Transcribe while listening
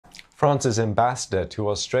France's ambassador to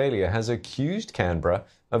Australia has accused Canberra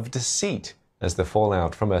of deceit as the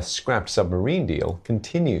fallout from a scrapped submarine deal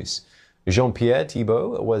continues. Jean-Pierre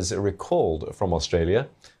Thebault was recalled from Australia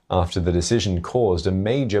after the decision caused a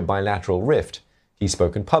major bilateral rift. He's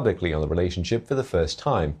spoken publicly on the relationship for the first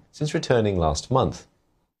time since returning last month.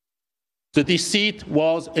 The deceit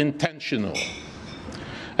was intentional,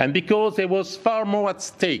 and because there was far more at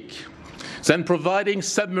stake than providing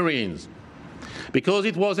submarines, because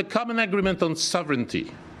it was a common agreement on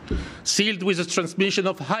sovereignty, sealed with the transmission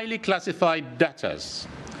of highly classified data,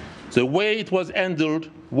 the way it was handled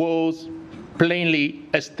was plainly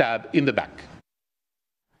a stab in the back.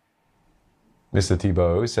 Mr.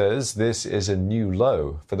 Thebault says this is a new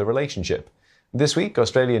low for the relationship. This week,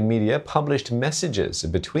 Australian media published messages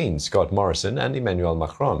between Scott Morrison and Emmanuel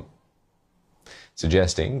Macron,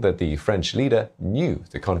 suggesting that the French leader knew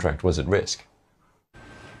the contract was at risk.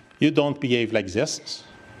 You don't behave like this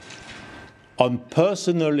on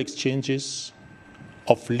personal exchanges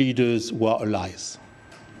of leaders who are allies.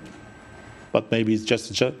 But maybe it's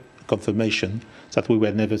just a confirmation that we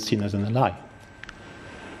were never seen as an ally.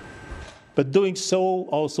 But doing so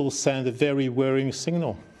also sends a very worrying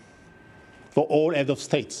signal for all heads of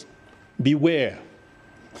states. Beware.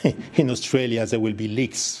 In Australia, there will be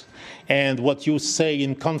leaks. And what you say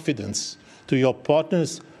in confidence to your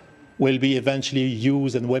partners will be eventually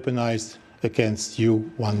used and weaponized against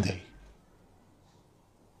you one day.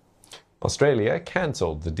 Australia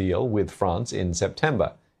cancelled the deal with France in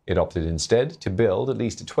September. It opted instead to build at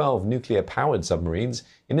least 12 nuclear-powered submarines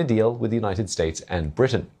in a deal with the United States and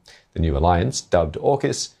Britain. The new alliance, dubbed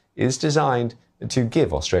AUKUS, is designed to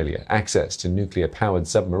give Australia access to nuclear-powered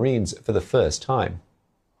submarines for the first time.